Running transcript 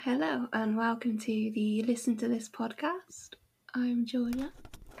Hello and welcome to the Listen to This podcast. I'm Georgia.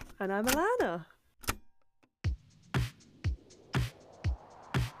 And I'm Alana.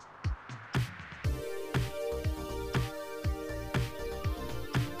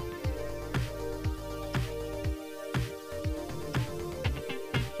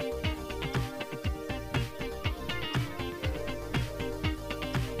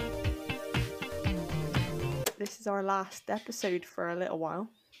 This is our last episode for a little while.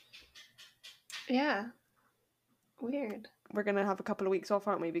 Yeah. Weird. We're going to have a couple of weeks off,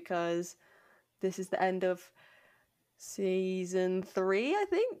 aren't we? Because this is the end of season 3, I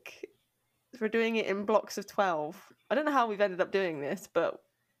think. We're doing it in blocks of 12. I don't know how we've ended up doing this, but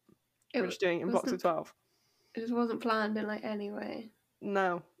we're just doing it in blocks of 12. It just wasn't planned in any way.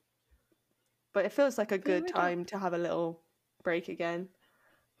 No. But it feels like a good time to have a little break again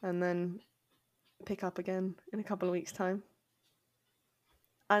and then pick up again in a couple of weeks' time.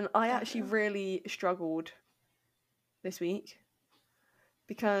 And I actually really struggled this week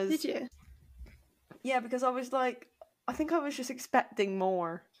because... Did you? Yeah, because I was like, I think I was just expecting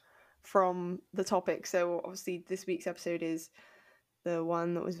more from the topic. So obviously this week's episode is the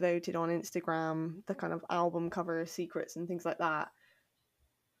one that was voted on Instagram, the kind of album cover secrets and things like that.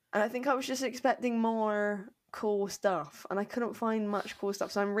 And I think I was just expecting more cool stuff, and I couldn't find much cool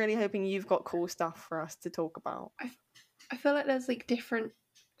stuff. So I'm really hoping you've got cool stuff for us to talk about. I feel like there's different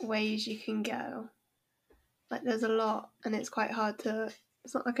ways you can go. There's a lot, and it's quite hard to...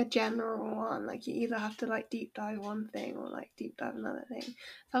 It's not a general one. You either have to deep dive one thing or deep dive another thing.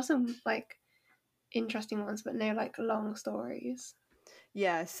 There's some interesting ones, but no long stories.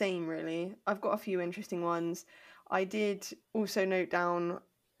 Yeah, same really. I've got a few interesting ones. I did also note down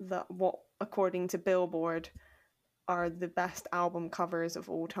that what, according to Billboard, are the best album covers of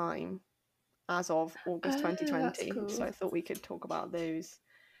all time as of August 2020. Cool. So I thought we could talk about those.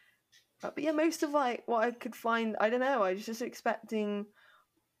 But yeah, most of what I could find, I don't know, I was just expecting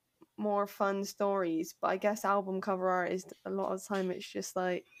more fun stories. But I guess album cover art is, a lot of the time, it's just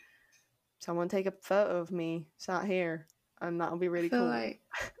someone take a photo of me sat here, and that'll be really cool.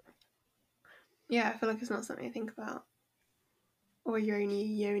 Yeah, I feel like it's not something to think about. Or you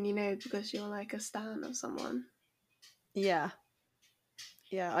only know because you're a stan of someone. Yeah.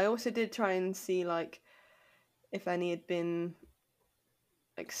 Yeah, I also did try and see if any had been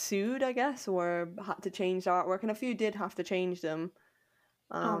sued, I guess, or had to change their artwork, and a few did have to change them.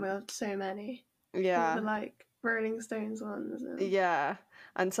 Oh my god, so many. Yeah. All the Rolling Stones ones. Yeah,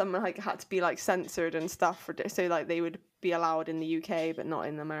 and some had to be censored and stuff so they would be allowed in the UK but not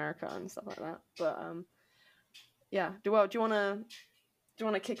in America and stuff like that. But yeah. Do you want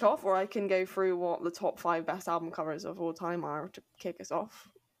to kick off, or I can go through what the top 5 best album covers of all time are to kick us off?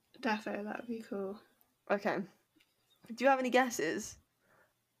 Defo, that would be cool. Okay. Do you have any guesses?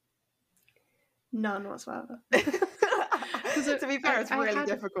 None whatsoever. To be fair, it's really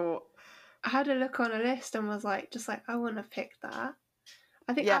difficult. I had a look on a list and was I want to pick that.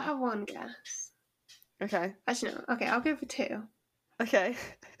 I think I have one guess. Okay. Actually, no. Okay, I'll go for 2. Okay.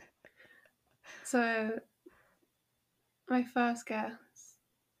 So, my first guess,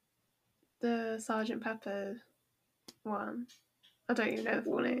 the Sgt. Pepper one. I don't even know the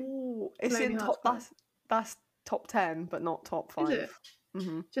full name. Ooh, it's in that's top 10, but not top 5. Is it?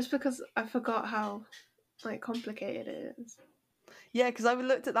 Mm-hmm. Just because I forgot how complicated it is. Yeah, because I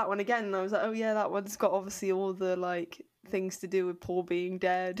looked at that one again and I was like, oh yeah, that one's got obviously all the things to do with Paul being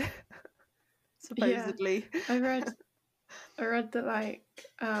dead. Supposedly. Yeah. I read that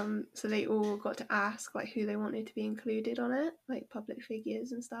so they all got to ask who they wanted to be included on it, public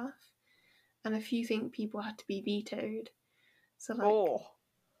figures and stuff. And a few think people had to be vetoed. So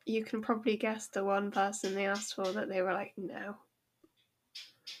you can probably guess the one person they asked for that they were no.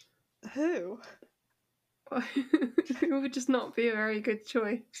 Who? It would just not be a very good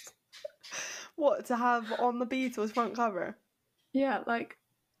choice. What, to have on the Beatles front cover? Yeah, I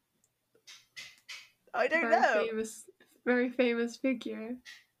don't know. Very famous figure.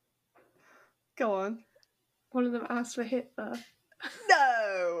 Go on. One of them asked for Hitler.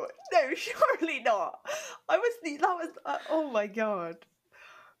 No, surely not. Oh my god.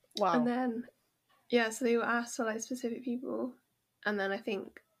 Wow. And then, so they were asked for specific people, and then I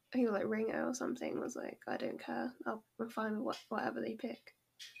think Ringo or something was I don't care. I'm fine with whatever they pick.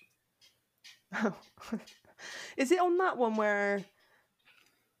 Is it on that one where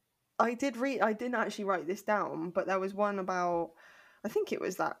I didn't actually write this down, but there was one about, I think it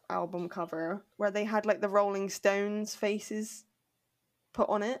was that album cover where they had the Rolling Stones faces put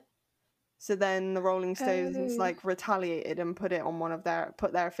on it. So then the Rolling Stones retaliated and put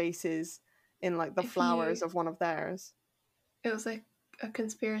their faces in the flowers of one of theirs. It was a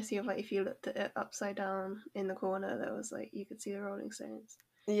conspiracy of like if you looked at it upside down in the corner, there was like you could see the Rolling Stones.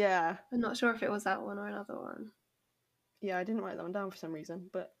 Yeah. I'm not sure if it was that one or another one. Yeah, I didn't write that one down for some reason,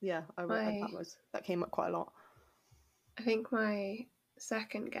 but yeah, My, that came up quite a lot. I think my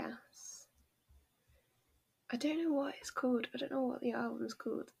second guess. I don't know what it's called. I don't know what the album's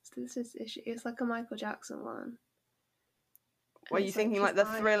called. It's like a Michael Jackson one. Were you thinking like the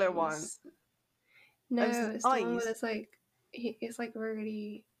Thriller one? No, it's the one where Eyes. it's like it's like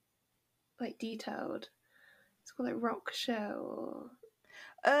really like detailed. It's called like Rock Show or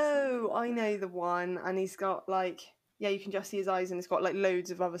Oh, something I like know that. the one, and he's got like, yeah, you can just see his eyes, and it's got like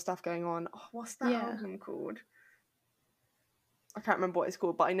loads of other stuff going on. Oh, what's that Yeah, album called? I can't remember what it's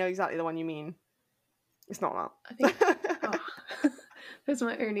called, but I know exactly the one you mean. It's not I think. that. Oh, those are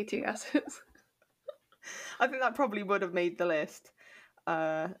my only two guesses. I think that probably would have made the list,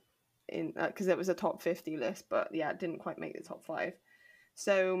 in because it was a top 50 list, but yeah, it didn't quite make the top 5.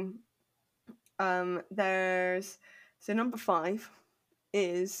 So, there's number 5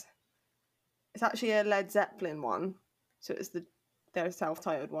 is it's actually a Led Zeppelin one, so it's their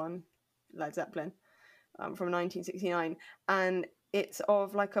self-titled one, Led Zeppelin, from 1969, and it's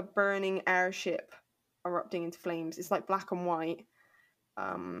of like a burning airship erupting into flames. It's like black and white,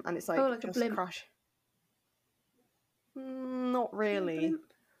 and it's like Like a just blimp. crash. Not A really. blimp.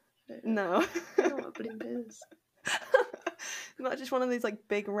 I don't know. No. I don't know what a blimp is. Not just one of those like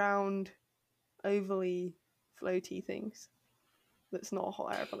big round, ovally floaty things. That's not a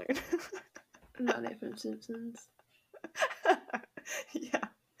hot air balloon. Not it from Simpsons. Yeah.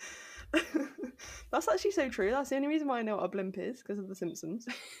 That's actually so true. That's the only reason why I know what a blimp is, because of The Simpsons.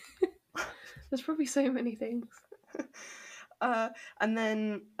 There's probably so many things. And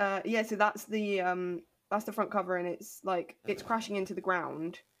then yeah, so that's the front cover, and it's like it's crashing into the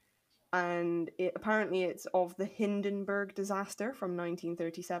ground, and apparently it's of the Hindenburg disaster from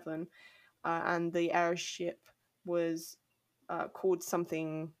 1937, and the airship was called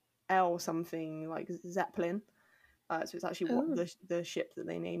something like Zeppelin. So it's actually what the ship that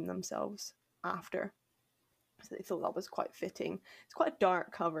they named themselves after. So they thought that was quite fitting. It's quite a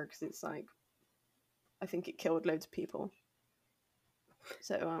dark cover because it's like, I think it killed loads of people.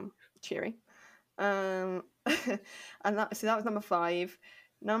 So cheery. And that was number 5.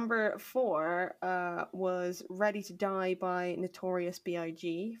 Number 4 was Ready to Die by Notorious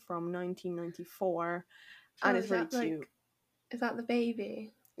B.I.G. from 1994, and it's really cute. Is that the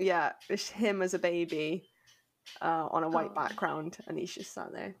baby? Yeah, it's him as a baby on a white background, and he's just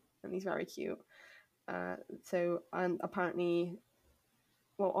sat there, and he's very cute. So, and apparently,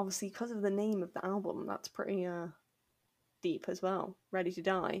 well, obviously because of the name of the album, that's pretty deep as well. Ready to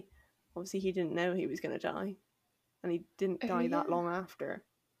Die. Obviously, he didn't know he was going to die, and he didn't die that long after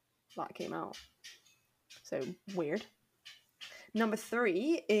that came out. So weird. Number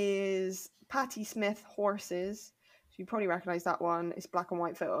 3 is Patti Smith, Horses. So you probably recognise that one. It's black and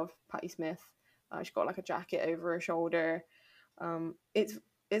white photo of Patti Smith. She's got like a jacket over her shoulder.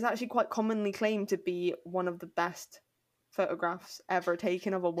 It's actually quite commonly claimed to be one of the best photographs ever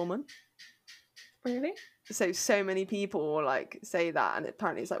taken of a woman. Really? So many people like say that, and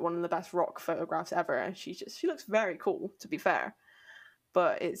apparently it's like one of the best rock photographs ever. And she looks very cool, to be fair.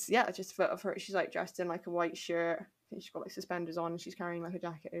 But it's just a photo of her. She's like dressed in like a white shirt. I think she's got like suspenders on, and she's carrying like a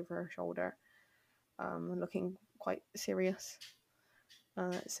jacket over her shoulder, looking quite serious.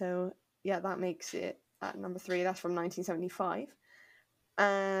 So yeah, that makes it at number 3. That's from 1975.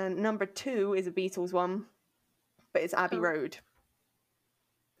 And number 2 is a Beatles one, but it's Abbey Road.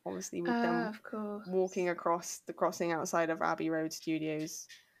 Obviously, with them walking across the crossing outside of Abbey Road Studios,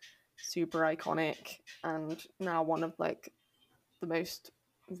 super iconic, and now one of like the most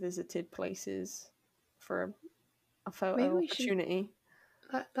visited places for a photo opportunity.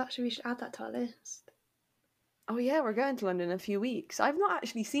 We should add that to our list. Oh yeah, we're going to London in a few weeks. I've not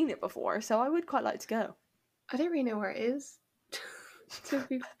actually seen it before, so I would quite like to go. I don't really know where it is. to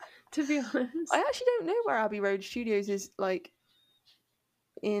be honest, I actually don't know where Abbey Road Studios is. Like,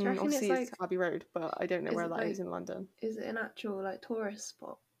 obviously it's Abbey Road, but I don't know where that is in London. Is it an actual like tourist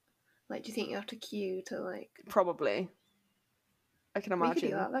spot? Like, do you think you have to queue to like? Probably. I can imagine. We could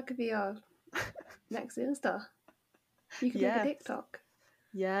do that. That could be our next Insta. You could make a TikTok.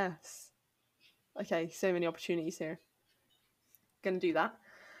 Yes. Okay, so many opportunities here. Gonna do that.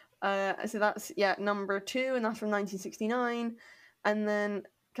 So that's number 2, and that's from 1969. And then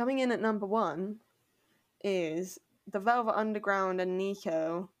coming in at number 1 is The Velvet Underground and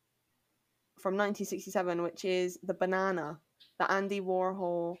Nico from 1967, which is the banana, the Andy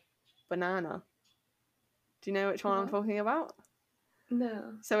Warhol banana. Do you know which one I'm talking about?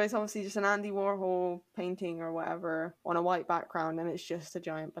 No. So it's obviously just an Andy Warhol painting or whatever on a white background, and it's just a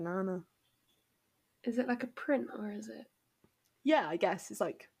giant banana. Is it like a print or is it? Yeah, I guess it's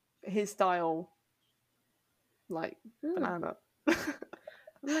like his style, like Oh. banana. I'm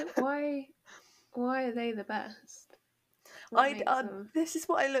like, why are they the best? What makes them? This is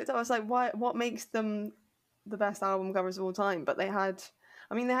what I looked at. I was like, why? What makes them the best album covers of all time? But they had,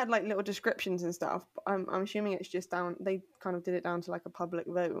 I mean, they had like little descriptions and stuff. But I'm assuming it's just down. They kind of did it down to like a public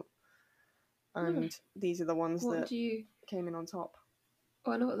vote, Hmm. and these are the ones What that do you? came in on top.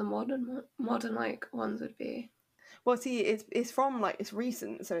 Oh, I know what the modern like ones would be. Well, see, it's from like it's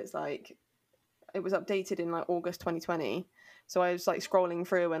recent, so it's like it was updated in like August 2020. So I was like scrolling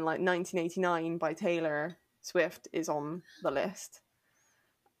through, and like 1989 by Taylor Swift is on the list,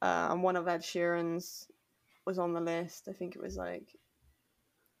 and one of Ed Sheeran's was on the list. I think it was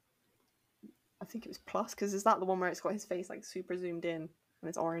Plus, because is that the one where it's got his face like super zoomed in and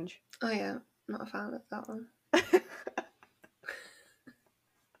it's orange? Oh yeah, not a fan of that one.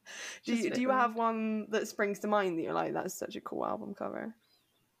 do you have one that springs to mind that you're like, that's such a cool album cover?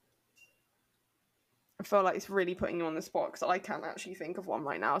 I feel like it's really putting you on the spot because I can't actually think of one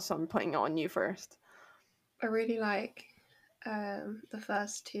right now, so I'm putting it on you first. I really like the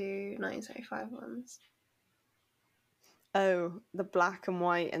first two 1975 ones. Oh, the black and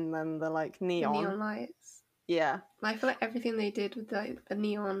white and then the like The neon. neon lights. Yeah. I feel like everything they did with like the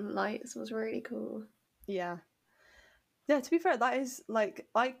neon lights was really cool. Yeah. Yeah, to be fair, that is like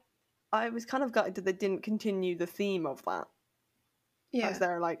I was kind of gutted that they didn't continue the theme of that as Yeah.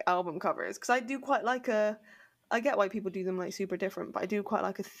 their like album covers, because I do quite like I get why people do them like super different, but I do quite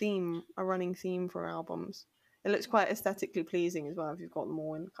like a running theme for albums. It looks quite aesthetically pleasing as well if you've got them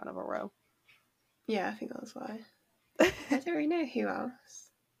all in kind of a row. Yeah, I think that's why. I don't really know who else.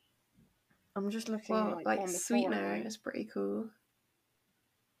 I'm just looking Well, like on the Sweetener forum. is pretty cool.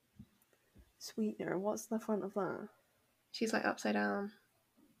 Sweetener, what's the front of that? She's like upside down.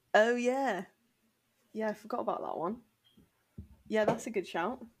 Oh yeah. Yeah, I forgot about that one. Yeah, that's a good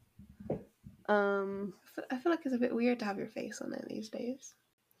shout. I feel like it's a bit weird to have your face on it these days.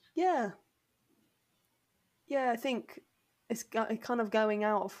 Yeah. Yeah, I think it's kind of going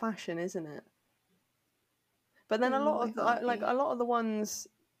out of fashion, isn't it? But then a lot of a lot of the ones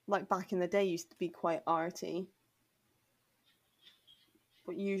like back in the day used to be quite arty.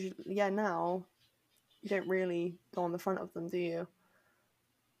 But usually, yeah, now you don't really go on the front of them, do you?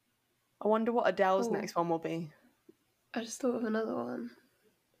 I wonder what Adele's next one will be. I just thought of another one.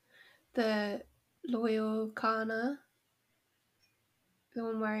 The Loyal Kana. The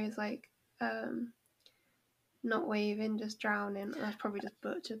one where he's like, not waving, just drowning. I've probably just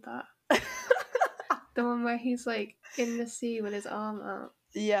butchered that. The one where he's like in the sea with his arm out.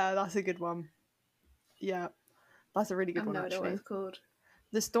 Yeah, that's a good one. Yeah, that's a really good one, I have no idea what actually. it's called.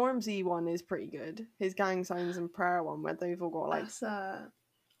 The Stormzy one is pretty good. His Gang Signs and Prayer one, where they've all got like that's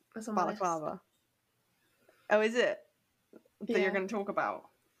on balaclava. Oh, is it? That Yeah. you're going to talk about?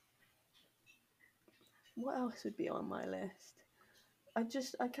 What else would be on my list? I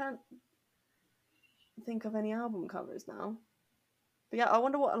can't think of any album covers now. But yeah, I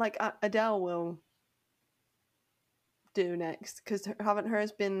wonder what like Adele will do next, because haven't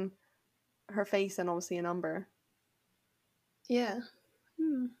hers been her face and obviously a number? Yeah.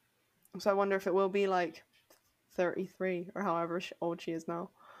 So I wonder if it will be like 33 or however old she is now.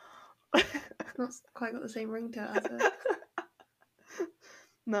 Not quite got the same ring to it, has it?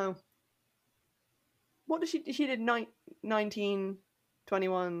 No. What did she did 19,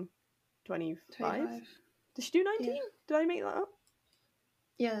 21, 25? Did she do 19? Yeah. Did I make that up?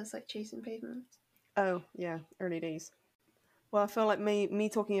 Yeah, it's like Chasing Pavements. Oh, yeah, early days. Well, I feel like me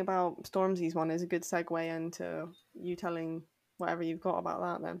talking about Stormzy's one is a good segue into you telling whatever you've got about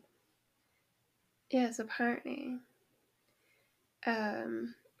that then. Yes, apparently.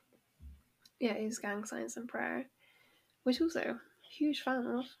 Yeah, it's Gang Signs and Prayer, which also huge fan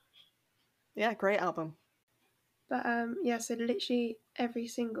of. Yeah, great album. But yeah, so literally every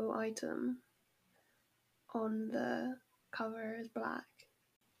single item on the cover is black.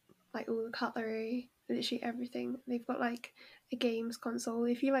 Like all the cutlery, literally everything. They've got like a games console.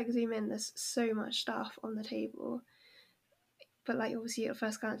 If you like zoom in, there's so much stuff on the table. But like obviously at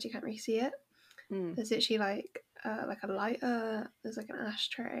first glance you can't really see it. There's literally like a lighter, there's like an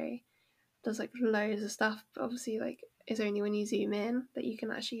ashtray, there's like loads of stuff, but obviously like it's only when you zoom in that you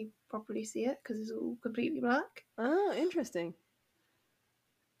can actually properly see it because it's all completely black. Oh, interesting.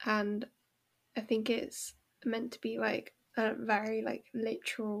 And I think it's meant to be like a very like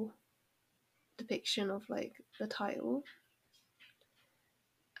literal depiction of like the title.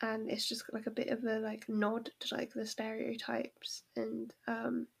 and it's just like a bit of a like nod to like the stereotypes, and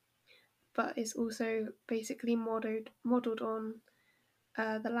but it's also basically modeled on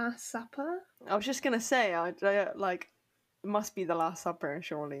the Last Supper. I was just gonna say, I like, it must be the Last Supper,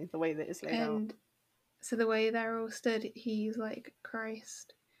 surely, the way that it's laid out. And so the way they're all stood, he's like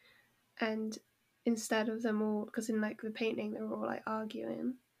Christ, and instead of them all, because in like the painting they're all like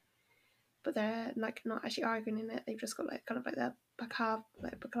arguing, but they're like not actually arguing in it. They've just got like kind of like their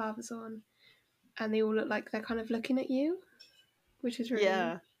balaclavas on, and they all look like they're kind of looking at you, which is really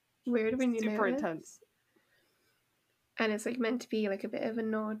Yeah, weird when you super notice. intense. And it's like meant to be like a bit of a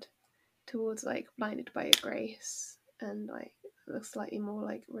nod towards like Blinded by Your Grace, and like a slightly more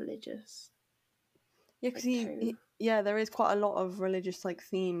like religious. Yeah, because like, yeah, there is quite a lot of religious like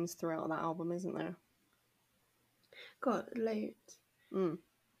themes throughout that album, isn't there? God, loads. Mm.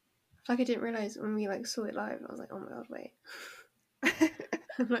 Like I didn't realise when we like saw it live, I was like, oh my god, wait.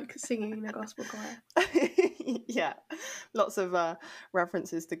 I'm like singing in a gospel choir. Yeah, lots of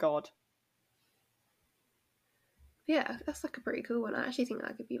references to God. Yeah, that's like a pretty cool one. I actually think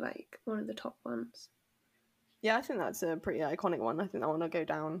that could be like one of the top ones. Yeah, I think that's a pretty iconic one. I think that one will go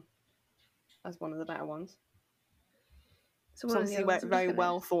down as one of the better ones. So it's obviously very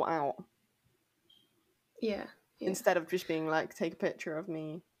well thought out. Yeah, yeah. Instead of just being like, take a picture of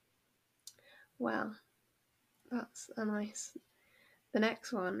me. Wow, that's a nice. The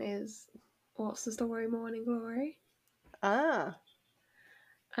next one is What's the Story, Morning Glory? Ah.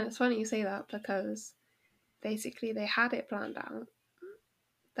 And it's funny you say that because basically they had it planned out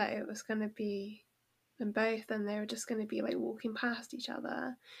that it was going to be them both, and they were just going to be like walking past each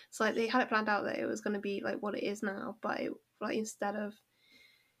other. So like they had it planned out that it was going to be like what it is now, but it, like instead of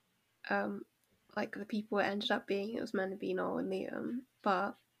like the people it ended up being, it was meant to be Noel and Liam,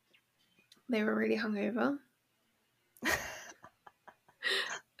 but they were really hungover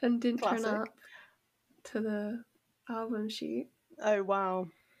and didn't Classic. turn up to the album shoot. Oh wow.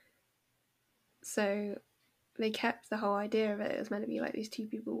 So they kept the whole idea of it. It was meant to be like these two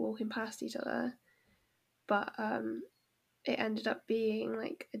people walking past each other, but it ended up being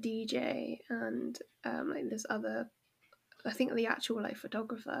like a DJ and like this other. I think the actual like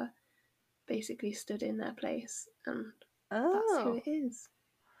photographer basically stood in their place, and that's who it is.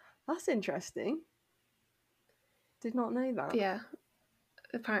 That's interesting. Did not know that. But yeah,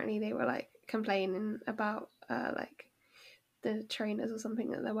 apparently they were like complaining about like the trainers or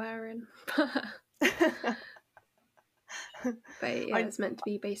something that they're wearing. But yeah, it's meant to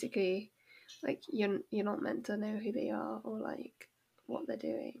be basically like you're not meant to know who they are or like what they're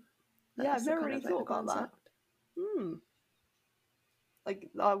doing. Yeah, I've never really thought about that. Like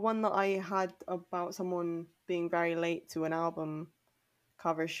one that I had about someone being very late to an album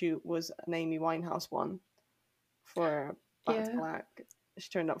cover shoot was an Amy Winehouse one for Back to Black. She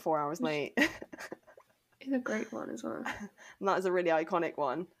turned up 4 hours late. It's a great one as well. And that is a really iconic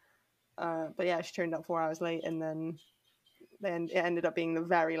one. But yeah, she turned up 4 hours late, and then it ended up being the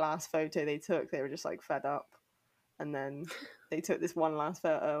very last photo they took. They were just like fed up, and then they took this one last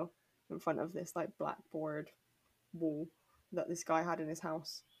photo in front of this like blackboard wall that this guy had in his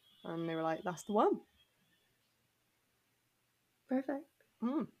house, and they were like, that's the one. Perfect.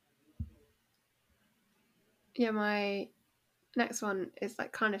 Yeah, my next one is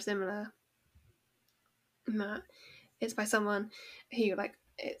like kind of similar. That it's by someone who like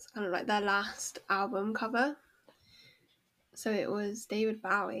it's kind of like their last album cover. So it was David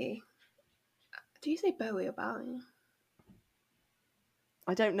Bowie. Do you say Bowie or Bowie?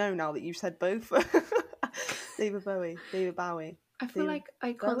 I don't know now that you've said both. David Bowie. I feel like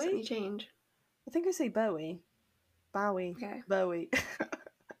I constantly change. I think I say Bowie. Okay. Bowie.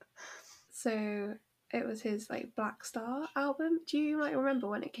 So it was his like Black Star album. Do you like remember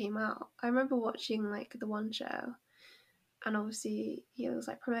when it came out? I remember watching like the one show, and obviously he was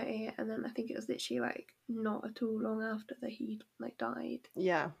like promoting it, and then I think it was literally like not at all long after that he like died.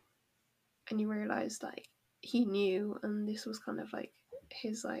 Yeah. And you realised like he knew, and this was kind of like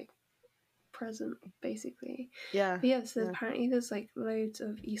his like present basically. Yeah. But yeah, so apparently there's like loads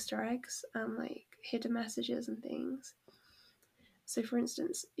of Easter eggs and like hidden messages and things. So for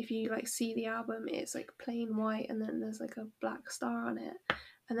instance, if you like see the album, it's like plain white, and then there's like a black star on it,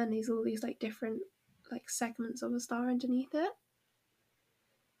 and then there's all these like different like segments of a star underneath it.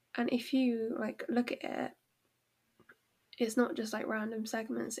 And if you like look at it, it's not just like random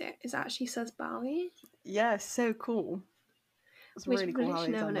segments, it actually says Bowie. Yeah, so cool. It's really cool how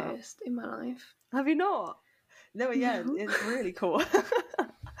they've never noticed in my life. Have you not? No, yeah, no. It's really cool.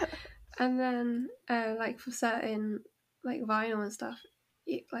 And then like for certain like vinyl and stuff,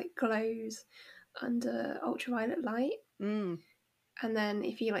 it like glows under ultraviolet light. And then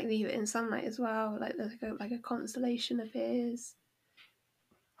if you like leave it in sunlight as well, like there's like a constellation appears,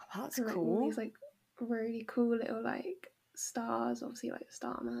 Oh, that's and like all cool. these like really cool little like stars, obviously like the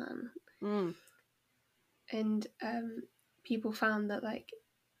Starman, Mm. and people found that like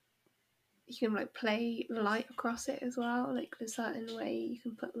you can like play light across it as well. Like there's a certain way you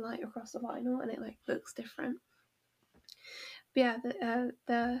can put light across the vinyl, and it like looks different. But yeah,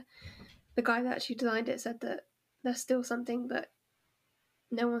 the guy that actually designed it said that there's still something that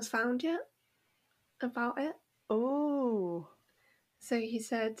no one's found yet about it. Oh. So he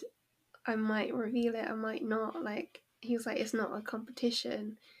said, I might reveal it, I might not. Like, he was like, it's not a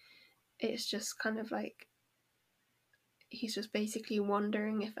competition. It's just kind of like, he's just basically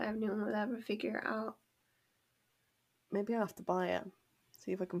wondering if anyone will ever figure it out. Maybe I have to buy it.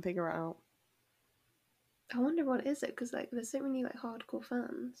 See if I can figure it out. I wonder what is it, because like there's so many like hardcore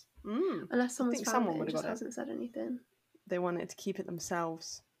fans. Mm. Unless I someone's think found someone it would and have just got it. hasn't said anything. They wanted to keep it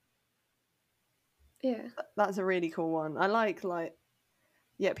themselves. Yeah. That's a really cool one. I like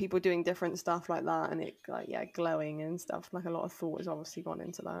yeah, people doing different stuff like that, and it like yeah, glowing and stuff. Like a lot of thought has obviously gone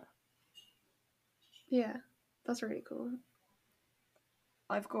into that. Yeah. That's really cool.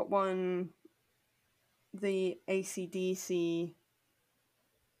 I've got one, the AC/DC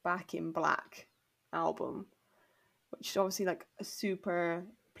Back in Black album, which is obviously like a super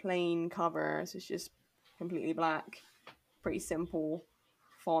plain cover, so it's just completely black, pretty simple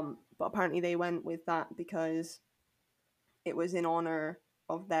font. But apparently they went with that because it was in honor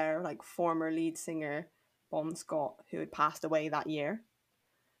of their like former lead singer Bon Scott, who had passed away that year.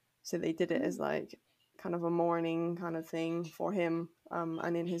 So they did it as like kind of a mourning kind of thing for him,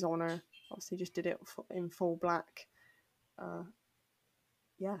 and in his honor, obviously just did it in full black.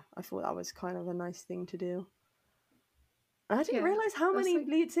 Yeah, I thought that was kind of a nice thing to do. And I didn't Yeah. realize how That's many like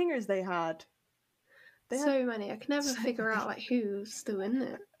lead singers they had. They had so many. I can never so figure out many. like who's still in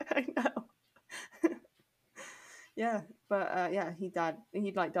it. I know. Yeah, but yeah, he died.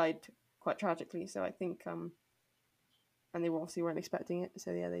 He like died quite tragically. So I think and they obviously weren't expecting it.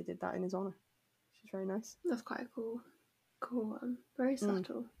 So yeah, they did that in his honor, which is very nice. That's quite a cool one. Very Mm.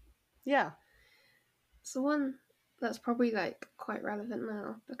 subtle. Yeah. So one that's probably like quite relevant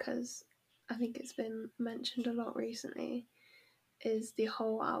now because I think it's been mentioned a lot recently is the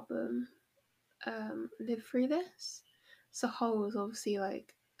whole album Live Through This. So Hole is obviously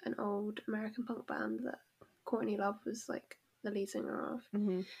like an old American punk band that Courtney Love was like the lead singer of.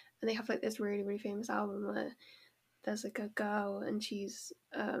 Mm-hmm. And they have like this really, really famous album where there's like a girl and she's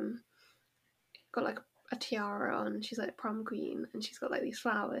got like a tiara on, she's like prom queen and she's got like these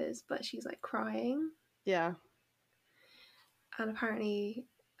flowers, but she's like crying. Yeah. And apparently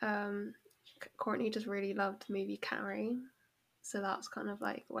Courtney just really loved the movie Carrie, so that's kind of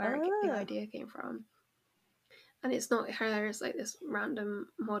like where the Ah. idea came from. And it's not her, it's like this random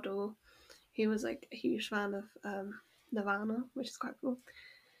model who was like a huge fan of Nirvana, which is quite cool.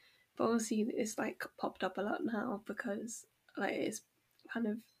 But obviously it's like popped up a lot now because like it's kind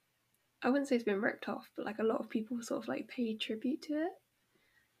of, I wouldn't say it's been ripped off, but like a lot of people sort of like paid tribute to it,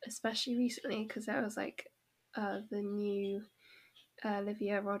 especially recently because there was like the new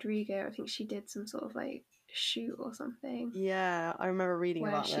Olivia Rodrigo. I think she did some sort of like shoot or something Yeah, I remember reading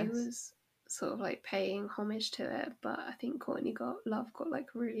where about she this. was sort of like paying homage to it, but I think Courtney got like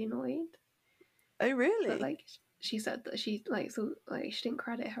really annoyed. Oh, But really? like she said that she like thought like she didn't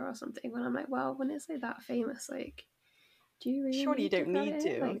credit her or something. When I'm like, well, when it's like that famous, like, do you really Surely you need to don't credit need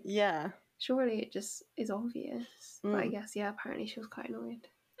it? to. Like, Yeah. surely it just is obvious. But I Mm. guess yeah, apparently she was quite annoyed.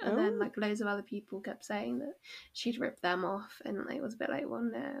 And then Oh. like loads of other people kept saying that she'd ripped them off, and like, it was a bit like, well,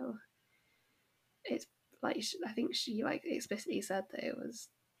 no, it's like I think she like explicitly said that it was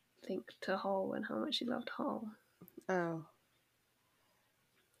linked to Hole and how much she loved Hole. Oh.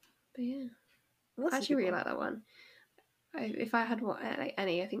 But yeah, Well, I that's a actually good really one. like that one. If I had what like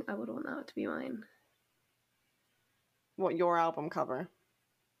any, I think I would want that to be mine. What, your album cover?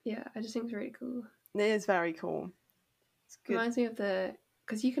 Yeah, I just think it's really cool. It is very cool. It's good. Reminds me of the,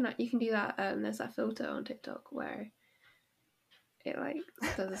 because you can do that. There's that filter on TikTok where it like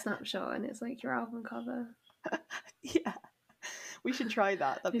does a snapshot and it's like your album cover. Yeah. We should try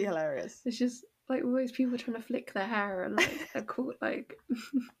that. That'd be hilarious. It's just like always people trying to flick their hair and like a cool like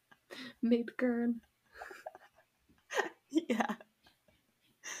mid girl. Yeah.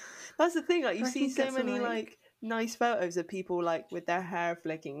 That's the thing. Like, I you reckon see so get some many like, like nice photos of people like with their hair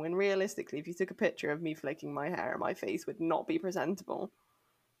flicking. When realistically, if you took a picture of me flicking my hair, my face would not be presentable.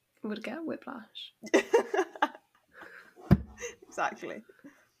 would get whiplash. Exactly.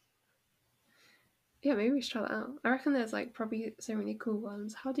 Yeah, maybe we should try that out. I reckon there's like probably so many cool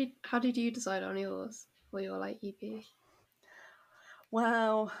ones. How did you decide on yours or your like EP?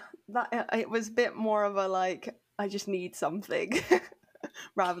 Well, that it was a bit more of a like I just need something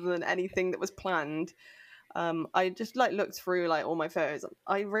rather than anything that was planned. I just like looked through like all my photos.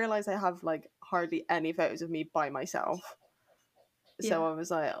 I realized I have like hardly any photos of me by myself. So Yeah. I was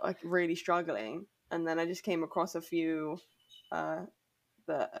like really struggling, and then I just came across a few uh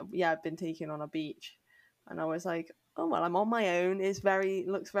that I've been taken on a beach, and I was like, oh well, I'm on my own. Looks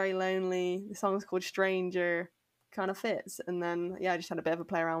very lonely. The song's called Stranger, kind of fits. And then I just had a bit of a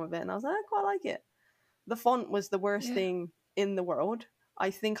play around with it, and I was like, I quite like it. The font was the worst Yeah. thing in the world. I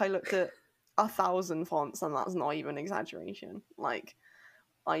think I looked at 1,000 fonts, and that's not even exaggeration. Like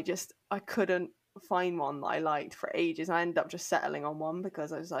I couldn't find one that I liked for ages. I ended up just settling on one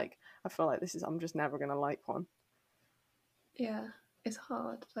because I was like, I feel like I'm just never gonna like one. Yeah. It's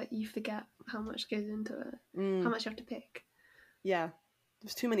hard. Like, you forget how much goes into it, how Mm, much you have to pick. yeah,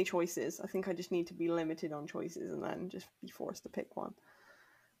 there's too many choices. I think I just need to be limited on choices and then just be forced to pick one.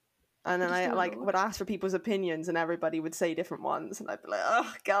 And then Just I do it like all. would ask for people's opinions, and everybody would say different ones, and I'd be like,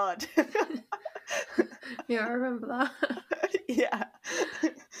 oh god. Yeah, I remember that. Yeah.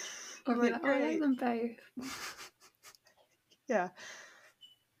 Or I'm be like, like, oh, I like great. them both. Yeah.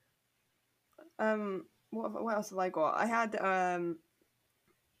 What else have I got? I had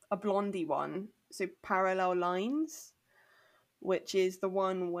a blondie one, so Parallel Lines, which is the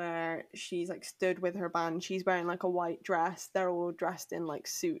one where she's like stood with her band. She's wearing like a white dress. They're all dressed in like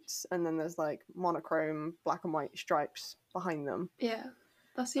suits, and then there's like monochrome black and white stripes behind them. Yeah.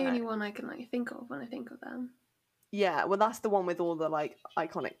 That's the only one I can like think of when I think of them. Yeah, well, that's the one with all the like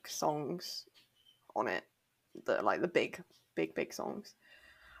iconic songs on it, the big songs.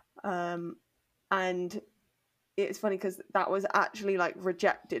 And it's funny because that was actually like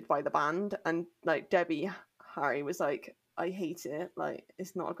rejected by the band, and like Debbie Harry was like, I hate it, like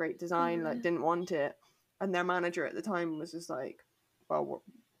it's not a great Oh design, like no. didn't want it. And their manager at the time was just like, well,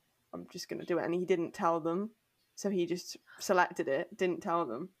 I'm just gonna do it, and he didn't tell them, so he just selected it, didn't tell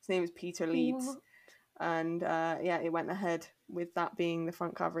them. His name is Peter Leeds, What? and it went ahead with that being the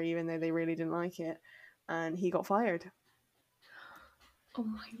front cover, even though they really didn't like it, and he got fired. Oh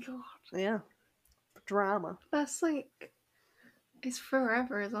my god. Yeah, drama. That's like, it's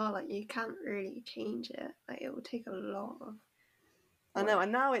forever as well. Like, you can't really change it. Like, it will take a lot of I know, work.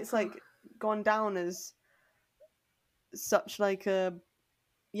 and now it's Oh, like gone down as such like a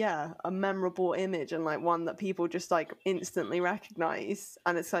memorable image, and like one that people just like instantly recognize,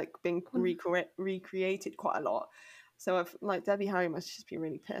 and it's like been one, recreated quite a lot. So if like Debbie Harry must just be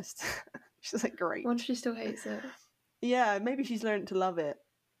really pissed. She's like, one great. she still hates it. Yeah, maybe she's learned to love it,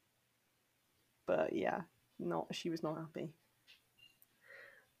 but yeah, not she was not happy.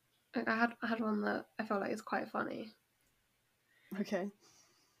 I had one that I felt like is quite funny. Okay.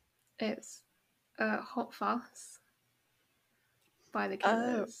 It's Hot Fuss by the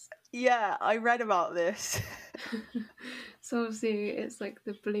Oh, Killers. yeah, I read about this. So obviously it's like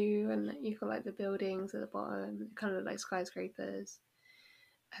the blue, and you've got like the buildings at the bottom, kind of like skyscrapers.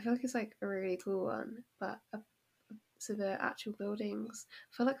 I feel like it's like a really cool one, but so the actual buildings,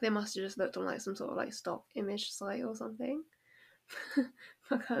 I feel like they must have just looked on like some sort of like stock image site or something,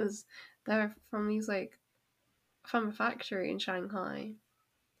 because they're from these like from a factory in Shanghai,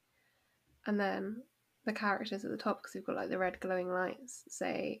 and then the characters at the top, because you've got like the red glowing lights,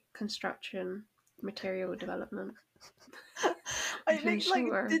 say construction material development. I I'm pretty think like,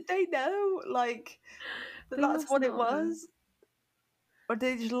 sure did they know like that they that's must what it not have. was, or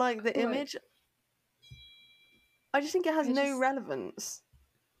did they just like I the feel like image? I just think it has I no just relevance.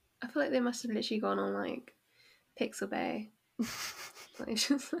 I feel like they must have literally gone on like Pixabay. Like,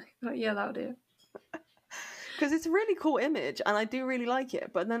 just like yeah, that'll do. Because it's a really cool image, and I do really like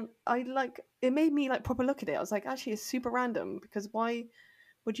it. But then I like it made me like proper look at it. I was like, actually, it's super random, because why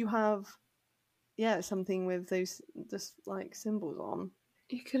would you have something with those just like symbols on?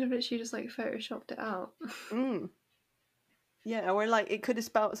 You could have literally just like photoshopped it out. Mm. Yeah, or like it could have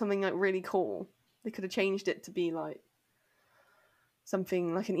spelt something like really cool. They could have changed it to be like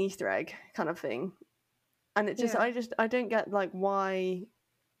something like an Easter egg kind of thing. And it just Yeah. I don't get like why,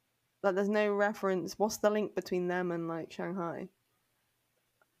 like there's no reference. What's the link between them and like Shanghai?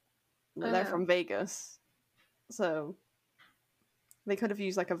 I They're know. from Vegas, so they could have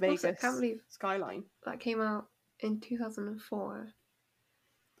used like a Also, I can't Vegas believe skyline. that came out in 2004.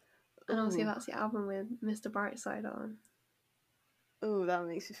 And obviously Ooh, that's the album with Mr. Brightside on. ooh, that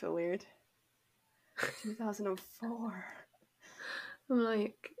makes me feel weird. 2004. I'm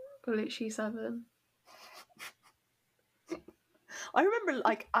like, literally 7. I remember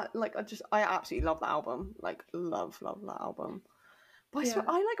I absolutely love that album. Like love that album. But Yeah.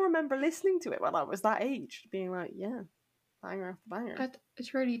 I like remember listening to it when I was that age, being like, yeah. banger after banger. I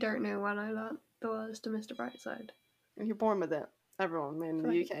truly don't know when I learnt the words to Mr. Brightside. And you're born with it. Everyone in the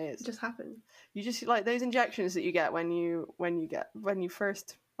Like, UK is. it just happened. You just like those injections that you get when you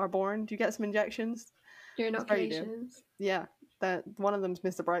first are born. Do you get some injections? Your I swear you do. inoculations. Yeah, that one of them's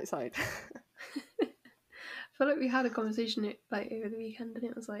Mr. Brightside. I feel like we had a conversation like over the weekend, and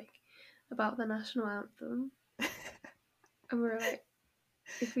it was like about the national anthem, and we were like,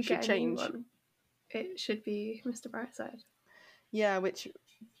 if we Should get a new change. one, it should be Mr. Brightside. Yeah, which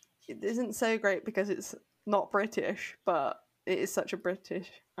it isn't so great because it's not British, but it is such a British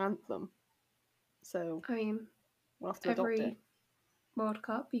anthem. So I mean, we'll have to adopt it. World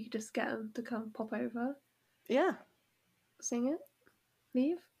Cup, you could just get them to come pop over, Yeah, sing it,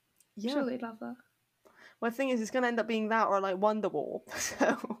 leave. yeah. Sure, they'd love that. Well, the thing is, it's going to end up being that or like Wonderwall.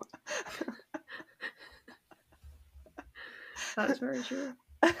 So That's very true.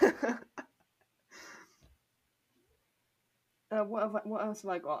 What else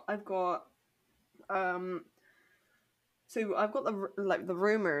have I got? I've got so I've got the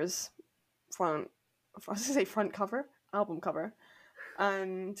rumors front. I was gonna say front cover, album cover,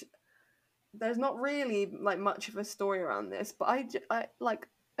 and there's not really like much of a story around this. But I like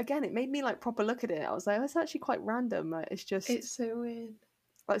again, it made me like proper look at it. I was like, oh, it's actually quite random. Like, It's so weird.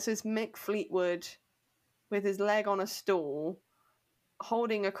 Like, so it's Mick Fleetwood with his leg on a stool,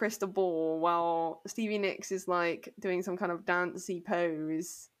 holding a crystal ball, while Stevie Nicks is like doing some kind of dancey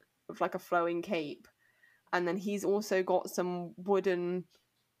pose with like a flowing cape, and then he's also got some wooden.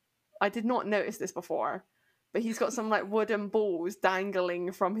 I did not notice this before, but he's got some like wooden balls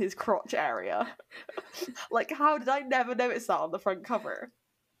dangling from his crotch area. Like, how did I never notice that on the front cover?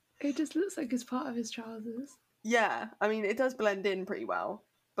 It just looks like it's part of his trousers. Yeah, I mean, it does blend in pretty well.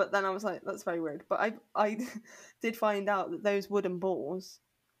 But then I was like, that's very weird. But I did find out that those wooden balls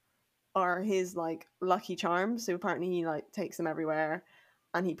are his like lucky charms. So apparently he like takes them everywhere,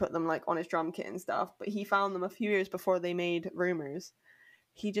 and he put them like on his drum kit and stuff. But he found them a few years before they made Rumours.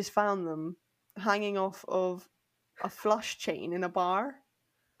 He just found them hanging off of a flush chain in a bar,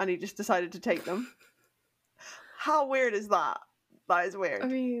 and he just decided to take them. How weird is that? That is weird. I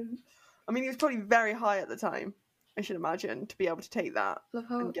mean, he was probably very high at the time, I should imagine, to be able to take that love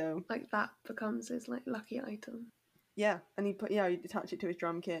how and go. like that becomes his like lucky item. Yeah, and he'd attach it to his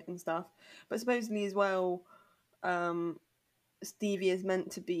drum kit and stuff. But supposedly as well, Stevie is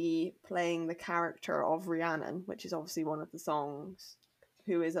meant to be playing the character of Rhiannon, which is obviously one of the songs,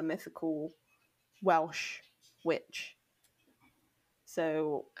 who is a mythical Welsh witch.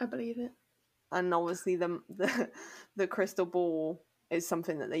 So I believe it. And obviously the crystal ball is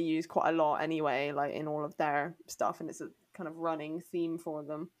something that they use quite a lot anyway, like in all of their stuff, and it's a kind of running theme for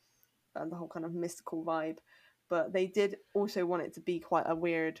them, and the whole kind of mystical vibe. But they did also want it to be quite a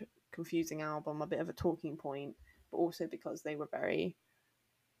weird, confusing album, a bit of a talking point, but also because they were very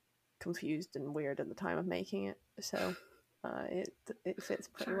confused and weird at the time of making it. So it fits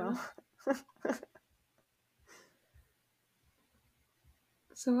pretty well.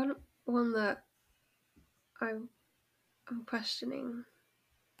 So one that I'm questioning.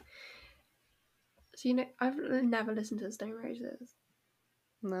 So I've never listened to Stone Roses.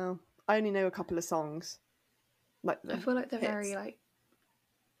 No, I only know a couple of songs. Like I feel like they're hits. very like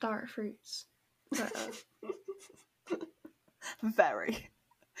dark fruits. Very.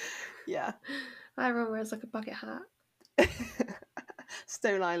 Yeah. Everyone wears like a bucket hat.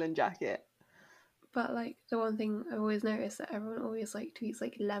 Stone Island jacket. But like the one thing I've always noticed that everyone always like tweets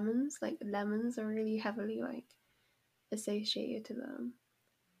like lemons. Like lemons are really heavily like associated to them.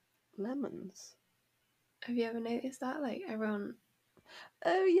 Lemons. Have you ever noticed that? Like everyone.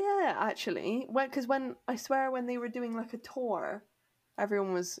 Oh yeah, actually, because when I swear when they were doing like a tour,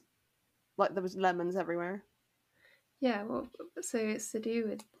 everyone was like there was lemons everywhere. Yeah, well, so it's to do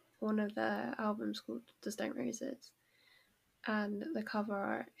with one of the albums called The Stone Roses, and the cover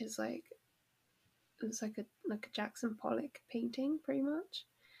art is like it's like a Jackson Pollock painting pretty much,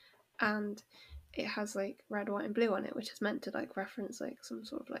 and it has like red, white, and blue on it, which is meant to like reference like some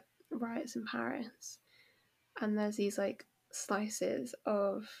sort of like riots in Paris. And there's these like slices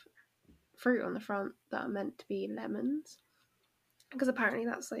of fruit on the front that are meant to be lemons, because apparently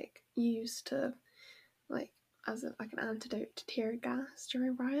that's like used to like as like an antidote to tear gas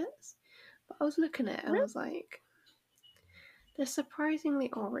during riots. But I was looking at it and I was like, they're surprisingly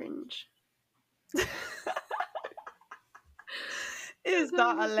orange. Is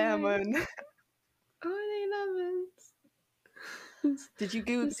that a lemon? Like, are they lemons? Did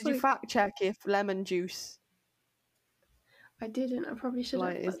you fact check if lemon juice? I didn't. I probably should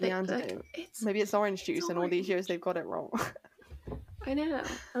have. Is the antidote? Maybe it's orange juice, and all these years they've got it wrong. I know,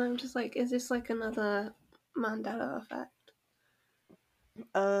 and I'm just like, is this like another Mandela effect?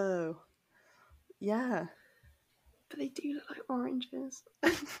 Oh. Yeah. But they do look like oranges.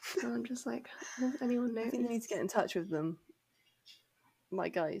 And I'm just like, has anyone I noticed? think they need to get in touch with them.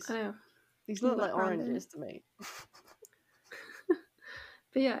 Like, guys, I know. these All look that like branding. oranges to me.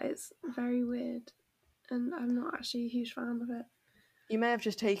 But yeah, it's very weird. And I'm not actually a huge fan of it. You may have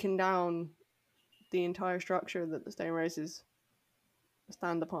just taken down the entire structure that the stone roses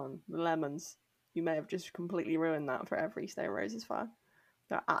stand upon, the lemons. You may have just completely ruined that for every stone roses fan.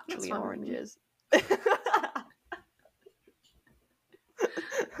 They're That's actually fine with me. oranges.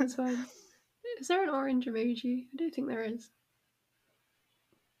 That's fine. Is there an orange emoji? I don't think there is.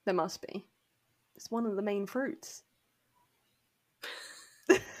 There must be. It's one of the main fruits.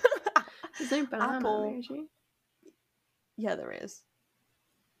 There's no banana Apple. emoji. Yeah, there is.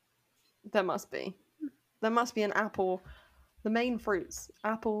 There must be. There must be an apple. The main fruits: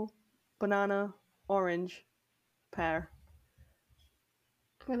 apple, banana, orange, pear.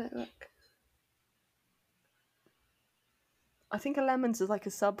 I'm gonna look. I think a lemon's is like a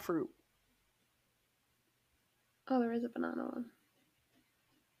subfruit. Oh, there is a banana one.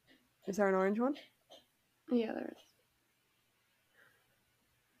 Is there an orange one? Yeah, there is.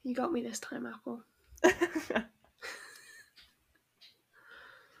 You got me this time, Apple.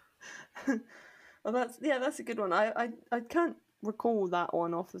 Well, that's a good one. I can't recall that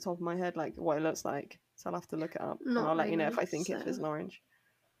one off the top of my head, like what it looks like. So I'll have to look it up, and Not I'll let you know really. if I think So, it is an orange.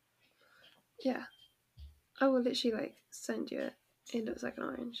 yeah. I will literally like send you it. It looks like an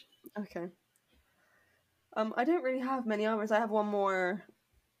orange. Okay. I don't really have many others. I have one more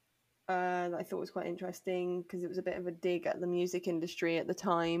that I thought was quite interesting because it was a bit of a dig at the music industry at the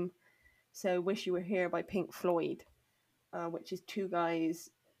time. So, "Wish You Were Here" by Pink Floyd, which is two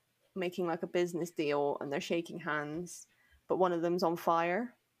guys making like a business deal and they're shaking hands, but one of them's on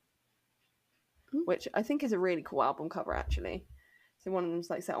fire, which I think is a really cool album cover actually. So one of them's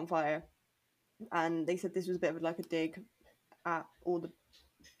like set on fire, and they said this was a bit of like a dig at all the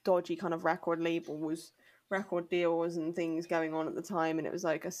dodgy kind of record deals and things going on at the time, and it was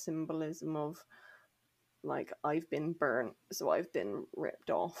like a symbolism of like, I've been burnt, so I've been ripped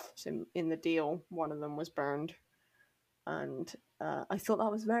off. So in the deal, one of them was burned, and I thought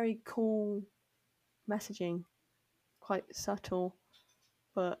that was very cool messaging, quite subtle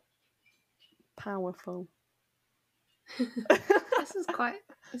but powerful. It's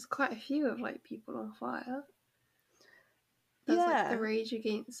quite a few of like people on fire. There's like the Yeah. Rage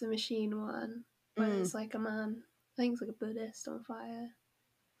Against the Machine one, where it's like a man, I think it's like a Buddhist on fire.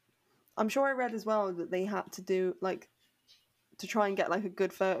 I'm sure I read as well that they had to do like, to try and get like a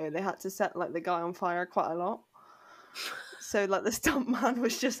good photo, they had to set like the guy on fire quite a lot. So like the stunt man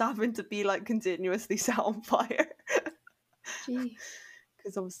was just having to be like continuously set on fire. Jeez.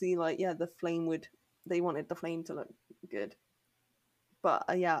 Because obviously, like, yeah, they wanted the flame to look good. But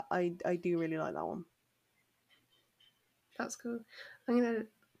yeah, I do really like that one. That's cool. I'm gonna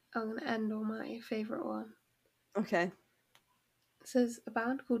end on my favourite one. Okay. It says a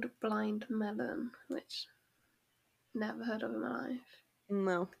band called Blind Melon, which never heard of in my life.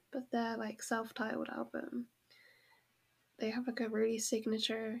 No. But their like self-titled album, they have like a really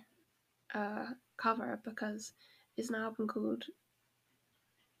signature cover because it's an album called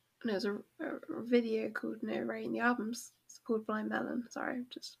it's a video called No Rain. The album's called Blind Melon. Sorry,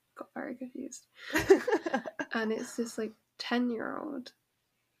 just got very confused. And it's this like 10-year-old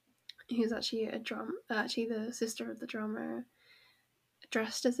who's actually actually the sister of the drummer,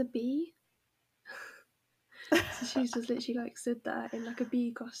 dressed as a bee. So she's just literally like stood there in like a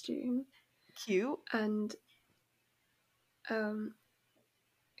bee costume. Cute. And I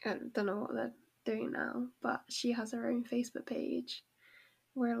don't know what they're doing now, but she has her own Facebook page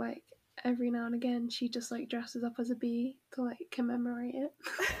where like every now and again she just like dresses up as a bee to like commemorate it.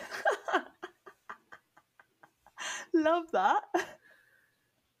 Love that.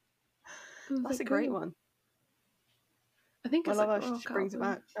 That's like, a great cool. one. I think I it's love like how a rock she brings album.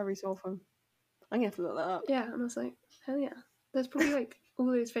 it back every so often. I'm gonna have to look that up. Yeah, and I was like, hell yeah. There's probably like all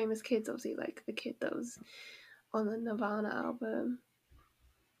those famous kids, obviously, like the kid that was on the Nirvana album.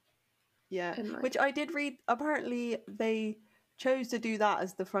 Yeah, and, like, which I did read. Apparently, they chose to do that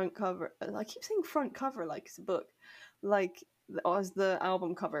as the front cover. I keep saying front cover like it's a book, like as the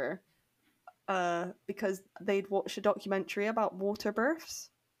album cover, because they'd watched a documentary about water births.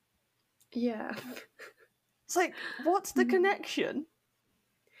 Yeah. It's like, what's the connection?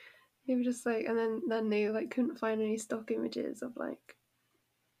 They were just like, and then they like couldn't find any stock images of like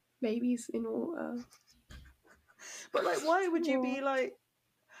babies in water. But like, why would you be like?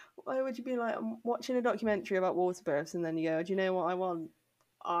 Why would you be like, I'm watching a documentary about water births, and then you go, do you know what I want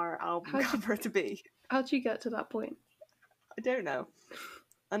our album cover to be? How'd you get to that point? I don't know.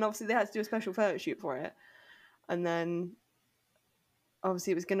 And obviously they had to do a special photo shoot for it. And then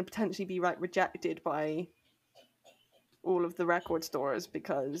obviously it was going to potentially be like rejected by all of the record stores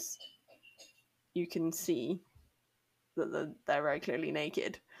because you can see that they're very clearly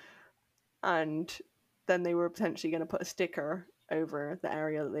naked. And then they were potentially going to put a sticker over the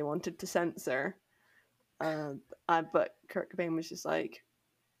area that they wanted to censor. But Kurt Cobain was just like,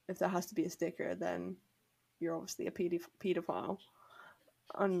 if there has to be a sticker, then you're obviously a pedophile.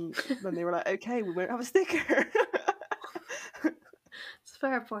 And then they were like, okay, we won't have a sticker. It's a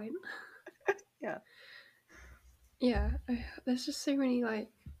fair point. Yeah. Yeah, there's just so many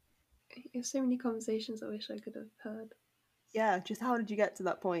so many conversations I wish I could have heard. Yeah, just how did you get to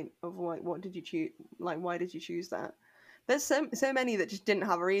that point of like, what did you choose? Like, why did you choose that? There's so many that just didn't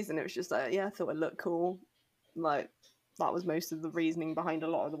have a reason. It was just like, yeah, I thought it looked cool. Like, that was most of the reasoning behind a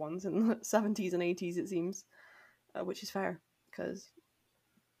lot of the ones in the 70s and 80s, it seems, which is fair because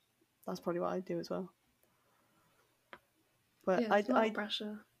that's probably what I'd do as well. But yeah, it's a lot of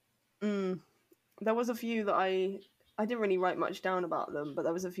pressure. There was a few that I didn't really write much down about them, but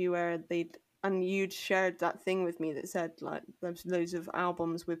there was a few where and you'd shared that thing with me that said like there's loads of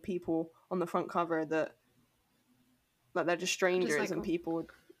albums with people on the front cover that like they're just strangers just and people.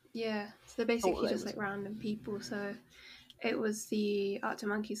 Yeah, so they're basically just like random people. So it was the Arctic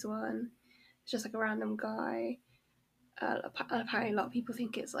Monkeys one. It's just like a random guy. Apparently, a lot of people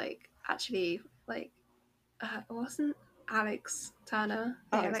think it's like actually like it wasn't Alex Turner.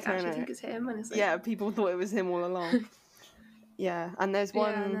 They like Turner. actually think it's him, and it's like yeah, people thought it was him all along. Yeah, and there's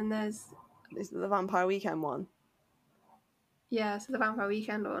one. Yeah, and then there's the Vampire Weekend one. Yeah, so the Vampire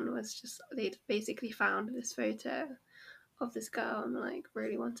Weekend one was just they'd basically found this photo of this girl and like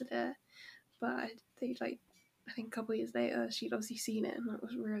really wanted it, but they like I think a couple of years later she'd obviously seen it and like,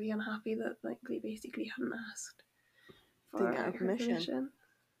 was really unhappy that like they basically hadn't asked for like, her permission,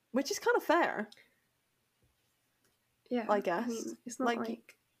 which is kind of fair. Yeah, I guess. I mean, it's not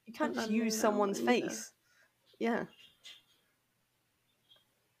like you can't just use someone's face. Yeah.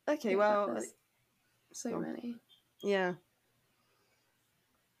 Okay, well, so many. Yeah.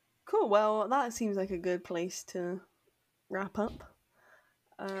 Cool. Well, that seems like a good place to wrap up.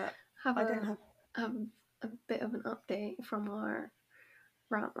 Have a bit of an update from our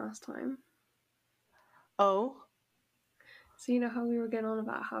rant last time. Oh. So you know how we were going on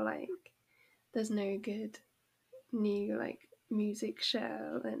about how like there's no good new like music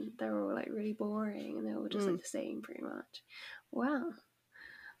show and they're all like really boring and they're all just like the same pretty much. Wow.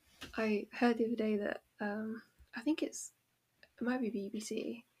 I heard the other day that I think it might be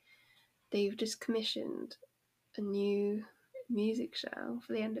BBC. They've just commissioned a new music show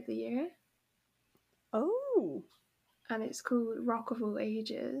for the end of the year. Oh. And it's called Rock of All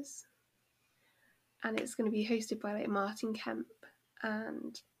Ages. And it's going to be hosted by like Martin Kemp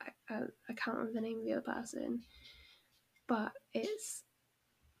and I can't remember the name of the other person, but it's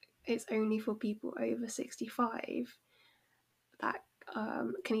only for people over 65 that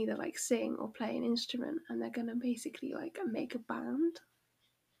can either like sing or play an instrument, and they're gonna basically like make a band.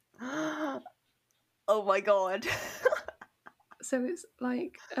 Oh my god. So it's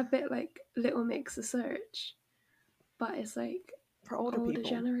like a bit like Little Mix the Search, but it's like for older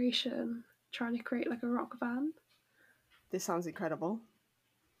generation trying to create like a rock band. This sounds incredible.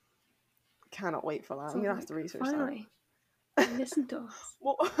 Cannot wait for that. So I'm gonna have to research finally, listen to us.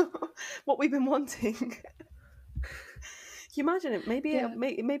 What we've been wanting. Can you imagine it? Maybe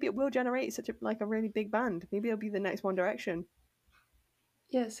it will generate such a really big band. Maybe it'll be the next One Direction.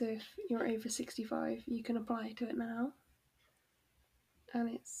 Yeah, so if you're over 65, you can apply to it now.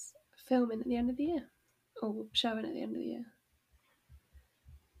 And it's filming at the end of the year. Or showing at the end of the year.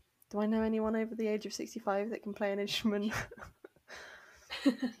 Do I know anyone over the age of 65 that can play an instrument?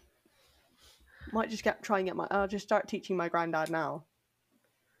 Might just I'll just start teaching my granddad now.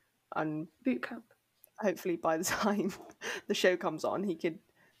 And boot camp. Hopefully by the time the show comes on, he could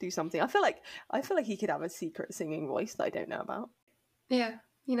do something. I feel like he could have a secret singing voice that I don't know about. Yeah,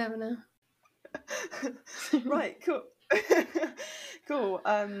 you never know. Right, cool. Cool.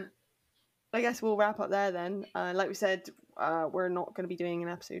 I guess we'll wrap up there then. Like we said, we're not going to be doing an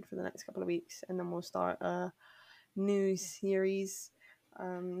episode for the next couple of weeks, and then we'll start a new series,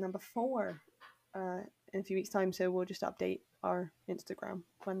 number 4, in a few weeks' time. So we'll just update our Instagram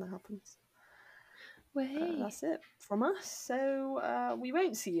when that happens. That's it from us. So we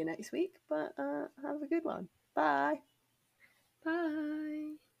won't see you next week, but have a good one. Bye.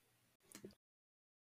 Bye.